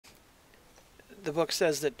the book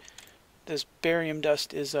says that this barium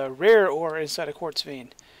dust is a rare ore inside a quartz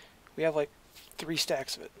vein. We have like 3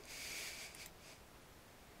 stacks of it.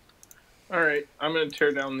 Alright, I'm going to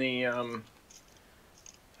tear down the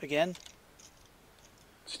Again?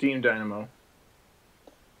 steam dynamo.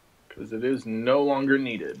 Because it is no longer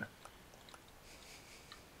needed.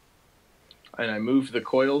 And I moved the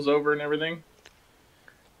coils over and everything.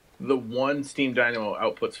 The one steam dynamo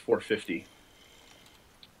outputs 450.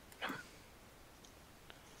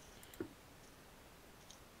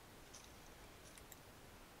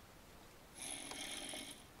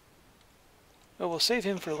 Oh, we'll save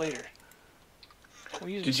him for later. We'll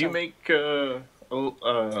use Did you make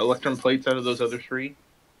electrum plates out of those other 3?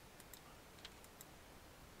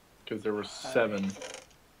 Because there were 7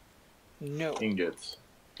 No. ingots.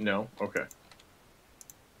 No? Okay.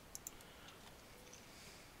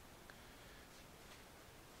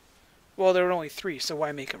 Well, there were only 3, so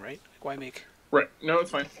why make them, right? Like, why make... Right. No,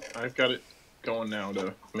 it's fine. I've got it going now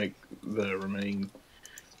to make the remaining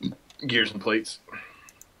gears and plates.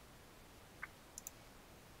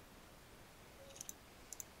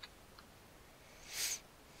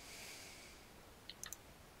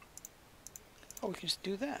 Oh, we can just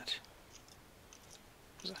do that.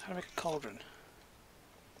 How to make a cauldron.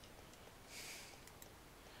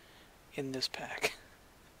 In this pack.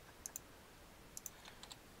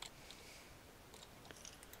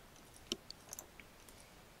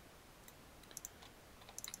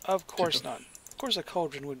 Of course not. Of course a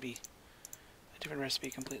cauldron would be a different recipe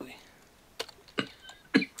completely.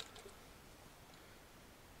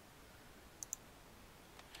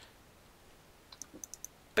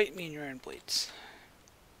 Bite me in your iron plates.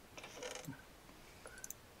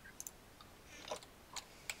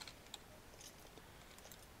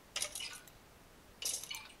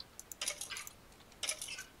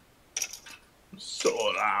 So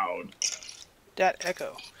loud. That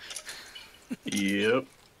echo. Yep.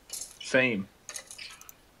 Same.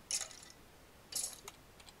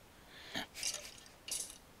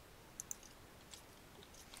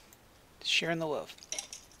 Sharing the love.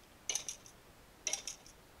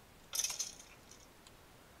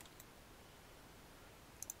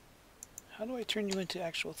 How do I turn you into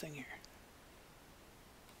actual thing here?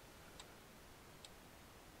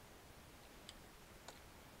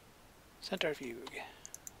 Centrifuge.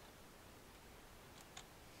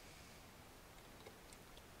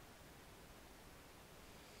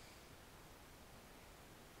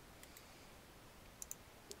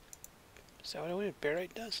 Is that what I wanted?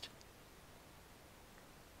 Barite dust?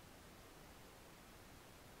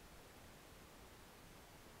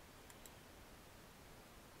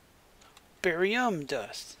 Barium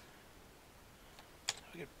dust.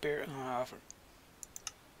 I get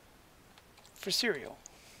for cereal.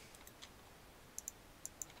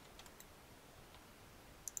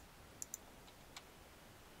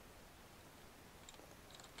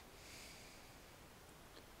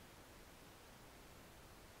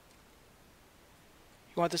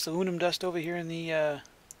 You want this aluminum dust over here in the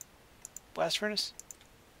blast furnace?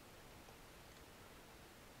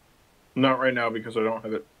 Not right now because I don't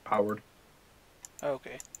have it powered. Oh,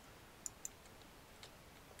 okay.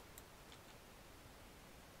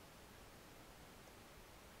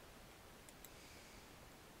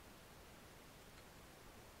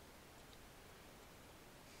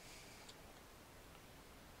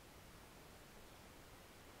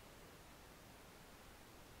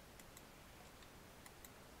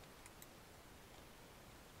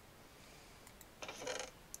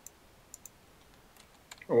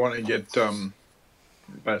 I want to get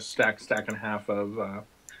a stack and a half of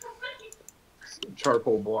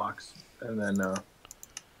charcoal blocks, and then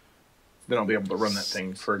I'll be able to run that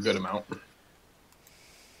thing for a good amount.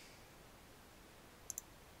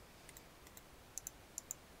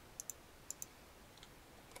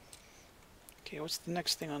 Okay, what's the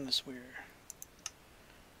next thing on this weir?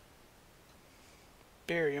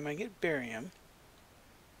 Barium. I get barium.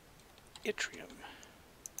 Yttrium.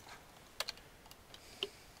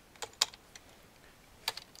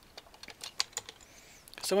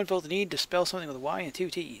 Someone felt the need to spell something with a Y and 2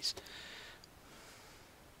 T's.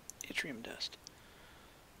 Yttrium dust.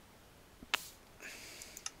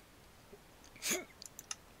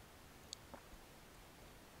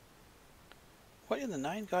 What in the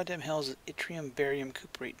 9 goddamn hell is yttrium barium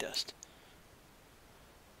cuprate dust?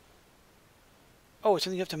 Oh, it's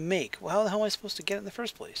something you have to make. Well, how the hell am I supposed to get it in the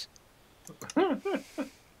first place?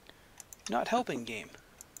 Not helping, game.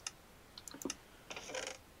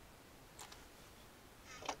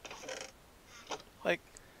 Like,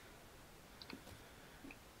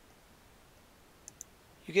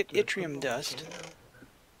 you get yttrium dust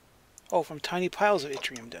Oh, from tiny piles of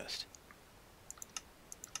yttrium dust.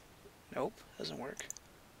 Nope, doesn't work.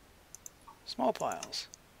 Small piles.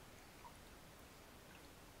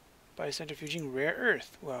 By centrifuging rare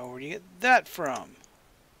earth. Well, where do you get that from?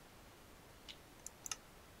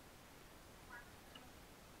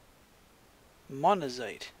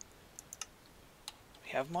 Monazite.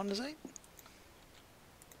 We have monazite?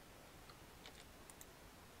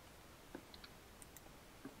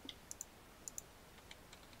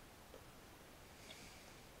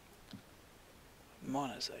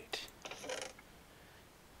 Monazite.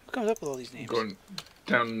 Who comes up with all these names? Going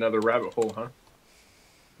down another rabbit hole, huh?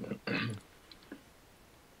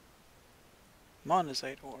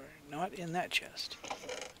 Monazite ore. Not in that chest.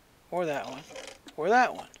 Or that one. Or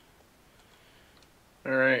that one.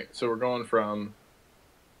 Alright, so we're going from,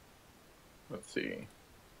 let's see,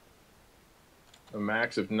 a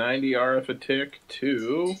max of 90 RF a tick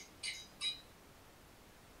to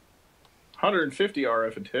 150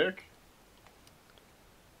 RF a tick.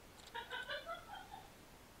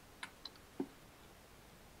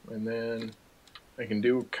 And then I can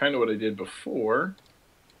do kind of what I did before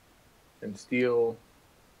and steal,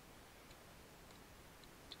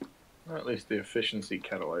 or at least the efficiency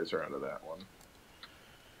catalyzer out of that one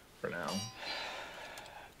for now.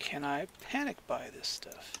 Can I panic buy this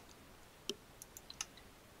stuff?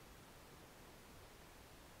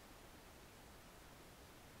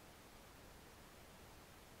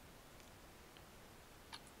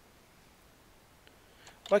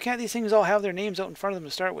 Why can't these things all have their names out in front of them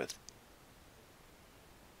to start with?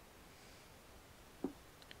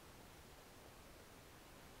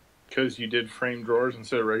 Because you did frame drawers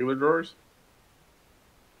instead of regular drawers?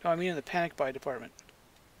 No, I mean in the panic buy department.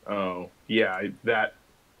 Oh, yeah, that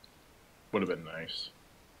would have been nice.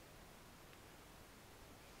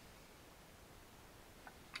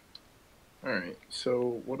 Alright,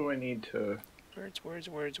 so what do I need to... Words.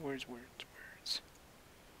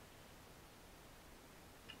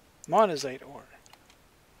 Monazite ore.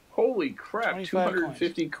 Holy crap, 25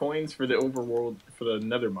 250 coins for the overworld, for the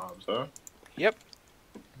nether mobs, huh? Yep.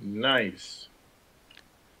 Nice.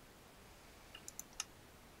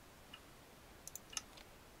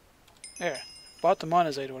 There. Bought the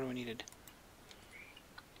monazite ore we needed.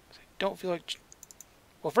 I don't feel like...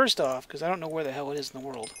 Well, first off, because I don't know where the hell it is in the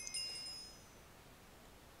world.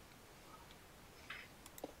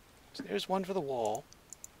 So there's one for the wall.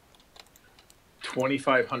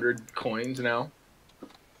 2,500 coins now.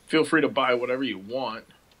 Feel free to buy whatever you want.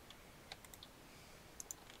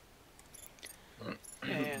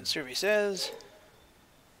 And survey says...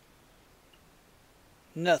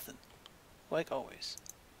 nothing. Like always.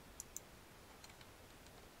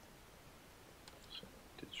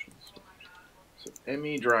 So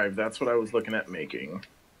ME drive, that's what I was looking at making.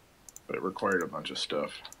 But it required a bunch of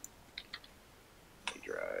stuff. ME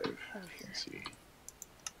drive. Let's see.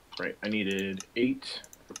 Right, I needed 8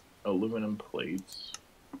 aluminum plates,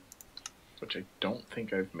 which I don't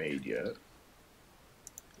think I've made yet.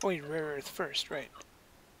 Oh, you need rare earth first, right.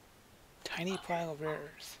 Tiny pile of rare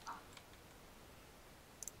earth.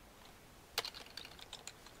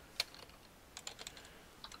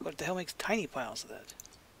 What the hell makes tiny piles of that?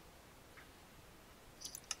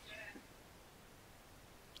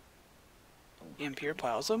 Impure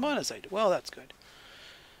piles of monazite. Well, that's good.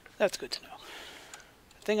 That's good to know.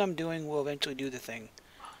 The thing I'm doing will eventually do the thing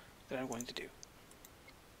that I'm going to do.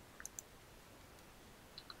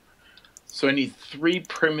 So I need 3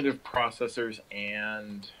 primitive processors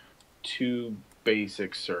and 2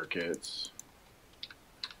 basic circuits.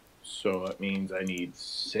 So that means I need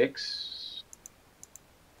 6,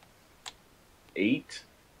 8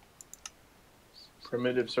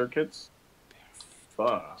 primitive circuits.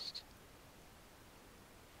 Fuck.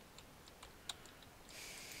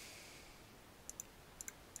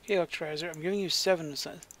 Okay, Electrizer, I'm giving you 7.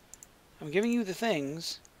 I'm giving you the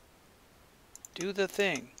things. Do the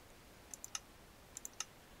thing.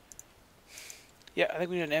 Yeah, I think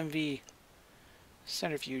we need an MV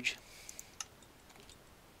centrifuge.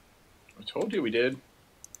 I told you we did.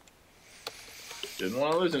 Didn't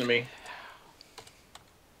want to listen to me.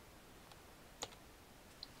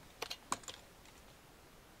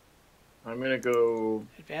 I'm going to go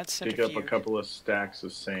Advanced pick centrifuge. up a couple of stacks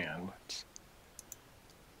of sand.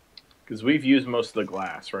 Because we've used most of the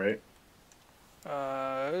glass, right?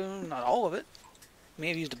 Not all of it. May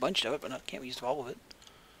have used a bunch of it, but not can't be used all of it.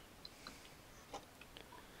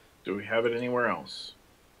 Do we have it anywhere else?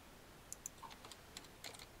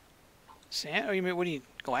 Sand? Oh, you mean, what do you,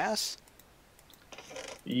 glass?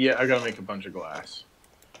 Yeah, I gotta make a bunch of glass.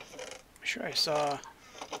 I'm sure I saw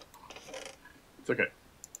It's okay.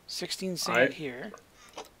 16 sand here.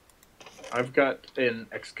 I've got an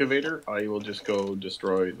excavator. I will just go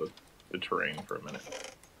destroy the terrain for a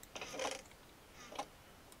minute.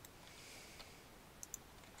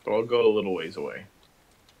 So I'll go a little ways away.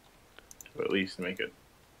 To at least make it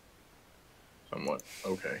somewhat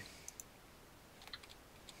okay.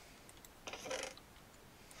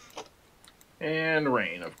 And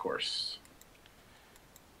rain, of course.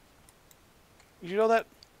 You know that?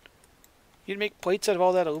 You'd make plates out of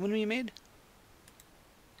all that aluminum you made?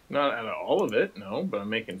 Not out of all of it, no, but I'm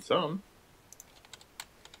making some.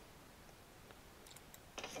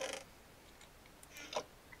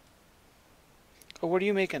 Oh, what are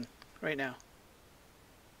you making right now?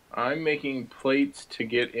 I'm making plates to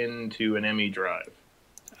get into an ME drive.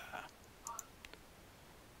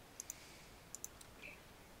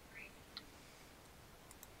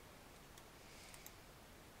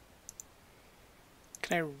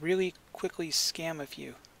 Can I really quickly scam a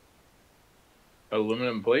few?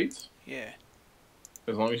 Aluminum plates? Yeah.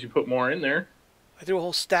 As long as you put more in there. I threw a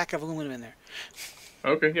whole stack of aluminum in there.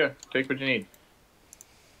 Okay, yeah. Take what you need.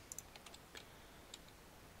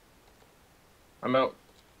 I'm out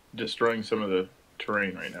destroying some of the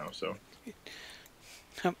terrain right now, so.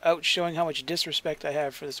 I'm out showing how much disrespect I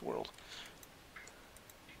have for this world.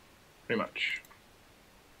 Pretty much.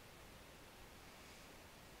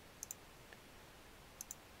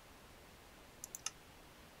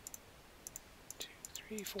 Two,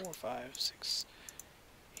 3, 4, 5, 6,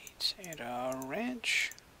 8, and a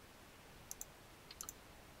wrench.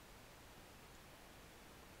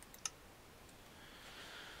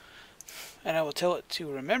 And I will tell it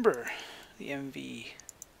to remember the MV.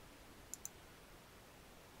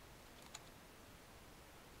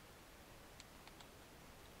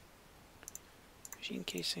 Machine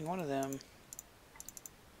casing, one of them.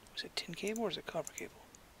 Was it tin cable or is it copper cable?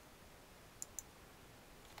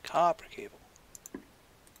 Copper cable.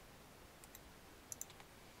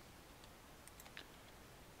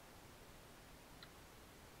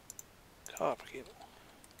 Copper cable.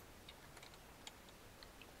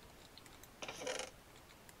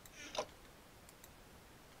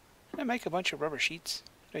 Did I make a bunch of rubber sheets?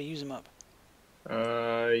 Did I use them up?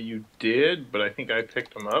 You did, but I think I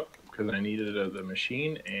picked them up because I needed the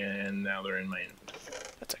machine, and now they're in my inventory.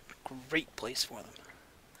 That's a great place for them.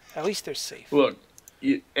 At least they're safe. Look,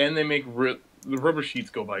 and they make the rubber sheets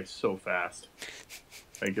go by so fast.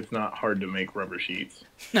 Like, it's not hard to make rubber sheets.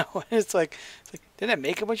 No, it's like, didn't I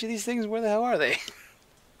make a bunch of these things? Where the hell are they?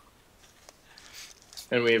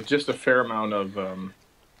 And we have just a fair amount of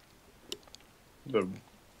the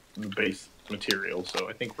base material, so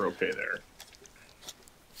I think we're okay there.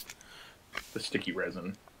 The sticky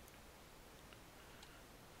resin.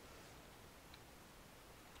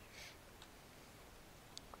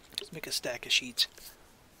 Let's make a stack of sheets.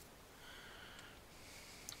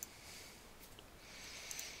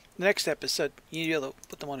 The next episode, you need to be able to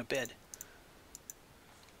put them on a bed.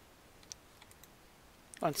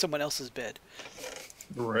 On someone else's bed.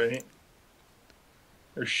 Right.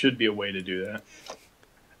 There should be a way to do that.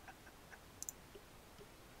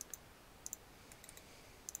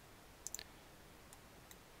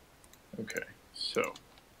 Okay, so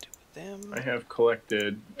Them. I have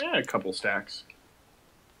collected a couple stacks.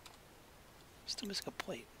 Still missing a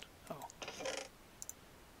plate. Oh.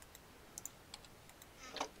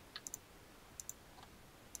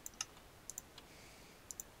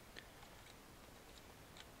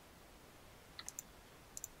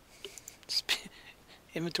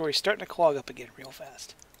 Inventory's starting to clog up again real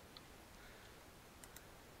fast.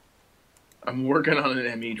 I'm working on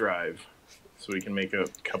an ME drive, so we can make a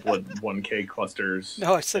couple of 1K clusters.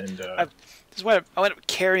 No, it's like, and, this is why I went up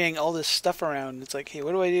carrying all this stuff around. It's like, hey,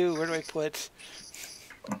 what do I do? Where do I put?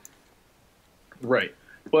 Right.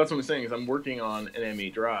 Well, that's what I'm saying, is I'm working on an ME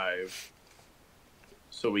drive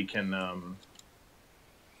so we can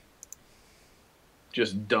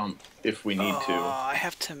just dump if we need to. I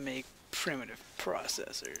have to make primitive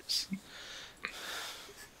processors.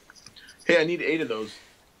 Hey, I need 8 of those.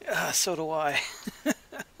 So do I.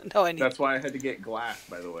 No, I need. That's why I had to get glass,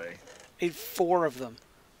 by the way. I need 4 of them.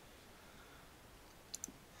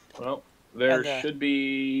 Well, there And, should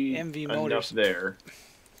be MV enough motors. there.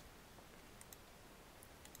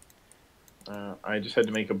 I just had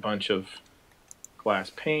to make a bunch of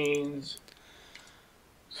glass panes.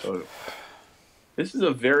 So this is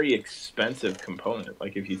a very expensive component,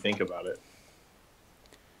 like if you think about it.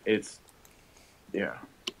 It's, yeah.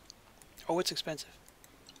 Oh, it's expensive.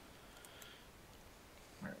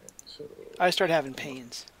 Alright, so I start having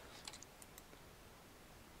pains.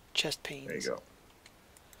 Chest pains. there you go.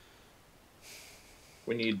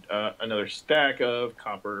 We need another stack of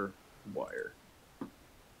copper wire.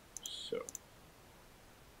 So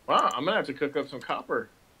Wow, I'm gonna have to cook up some copper.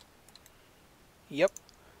 Yep.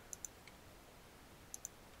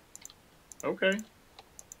 Okay.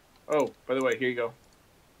 Oh, by the way, here you go.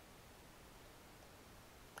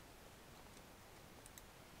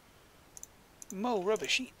 Mo rubber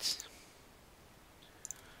sheets.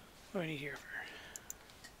 What do I need here for?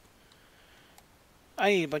 I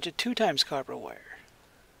need a bunch of 2 times copper wire.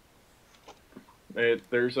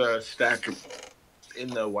 There's a stack in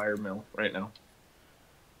the wire mill right now.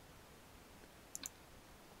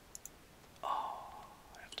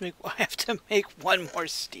 Oh, I have to make 1 more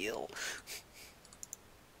steel.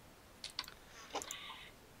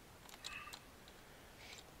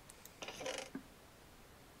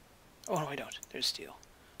 Oh no, I don't. There's steel.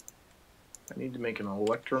 I need to make an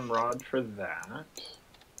electrum rod for that.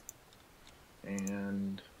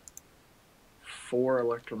 And 4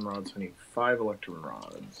 electrum rods. I need 5 electrum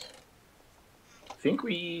rods. Did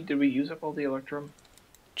we use up all the electrum?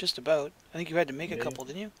 Just about. I think you had to make a couple,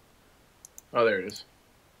 didn't you? Oh, there it is.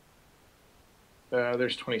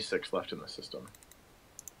 There's 26 left in the system.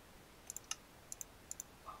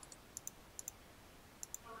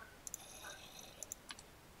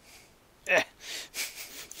 Eh.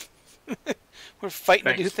 We're fighting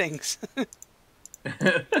Thanks. to do things.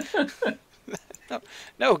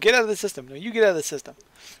 No, get out of the system. No, you get out of the system.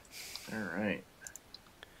 Alright.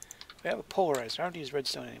 We have a polarizer. I don't have to use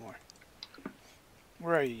redstone anymore.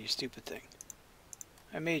 Where are you, you stupid thing?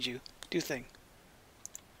 I made you. Do thing.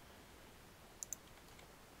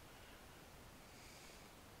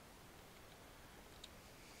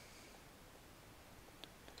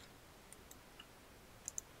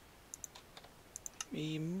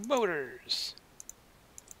 Me motors.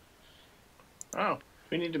 Oh,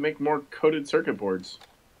 we need to make more coated circuit boards.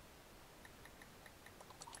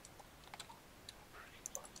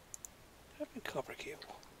 Having copper cable.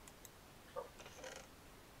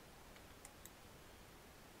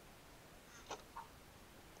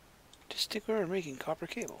 Just stick around making copper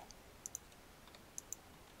cable.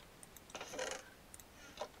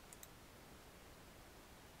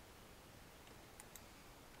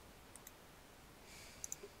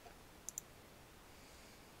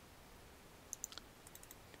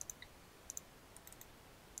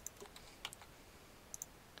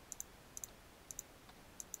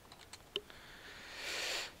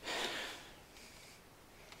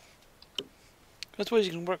 I suppose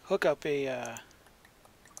you can hook up a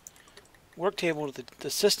work table to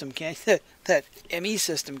the system, can't you? That ME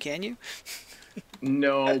system, can you?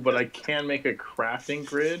 No, but I can make a crafting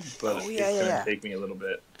grid, but Oh, yeah, it's going yeah. to take me a little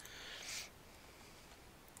bit.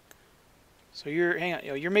 So hang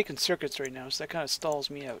on, you're making circuits right now, so that kind of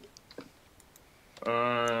stalls me out.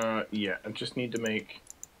 Yeah, I just need to make...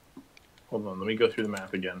 Hold on, let me go through the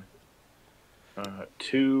math again.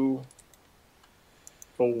 2,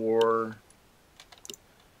 4,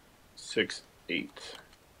 6, 8.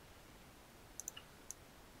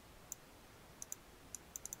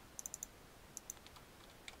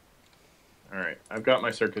 Alright, I've got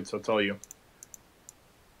my circuits, that's all you.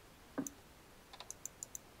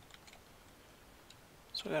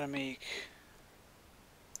 So I gotta make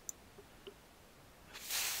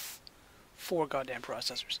 4 goddamn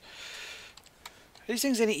processors. Are these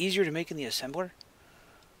things any easier to make in the assembler?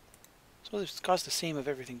 So they cost the same of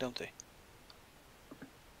everything, don't they?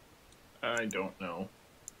 I don't know.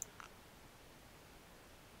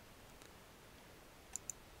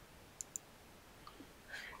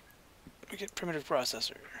 We get primitive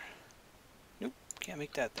processor. Nope, can't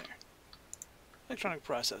make that there. Electronic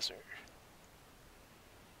processor.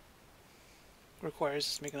 Requires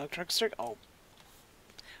us to make an electronic circuit. Oh.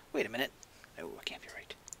 Wait a minute. No, I can't be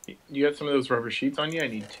right. You got some of those rubber sheets on you? I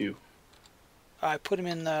need 2. I put them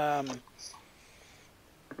in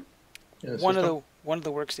In one of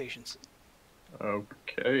the workstations.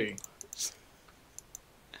 Okay.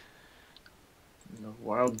 The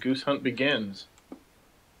wild goose hunt begins.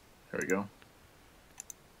 There we go.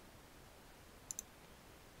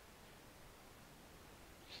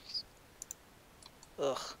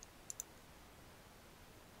 Ugh.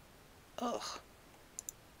 Ugh.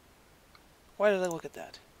 Why did I look at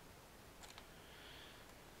that?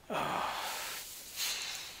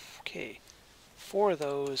 Okay. 4 of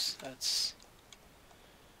those, that's...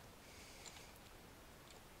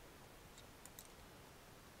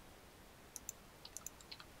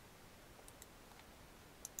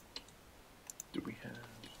 Do we have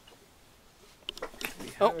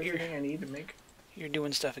Oh, everything I need to make? You're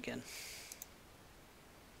doing stuff again.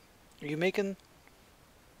 Are you making...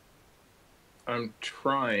 I'm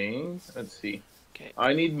trying. Let's see. Okay.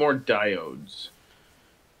 I need more diodes.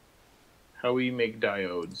 How we make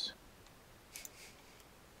diodes?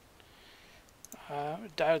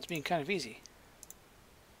 Diode's being kind of easy.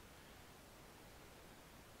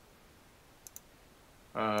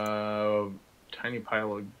 Tiny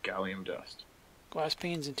pile of gallium dust. Glass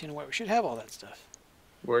panes and tin wire. We should have all that stuff.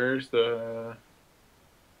 Where's the...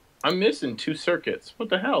 I'm missing 2 circuits. What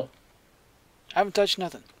the hell? I haven't touched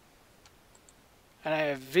nothing. And I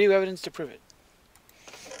have video evidence to prove it.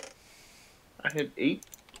 I had 8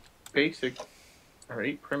 basic, or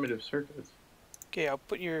 8 primitive circuits. Okay, I'll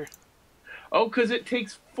put your... Oh, because it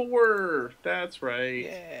takes 4. That's right.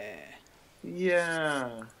 Yeah.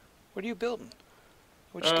 Yeah. What are you building?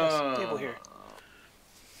 Which desk table here?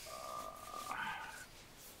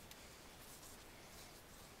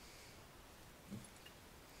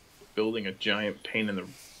 Building a giant pain in the...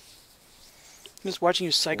 I'm just watching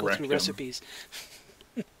you cycle through Rectum. recipes.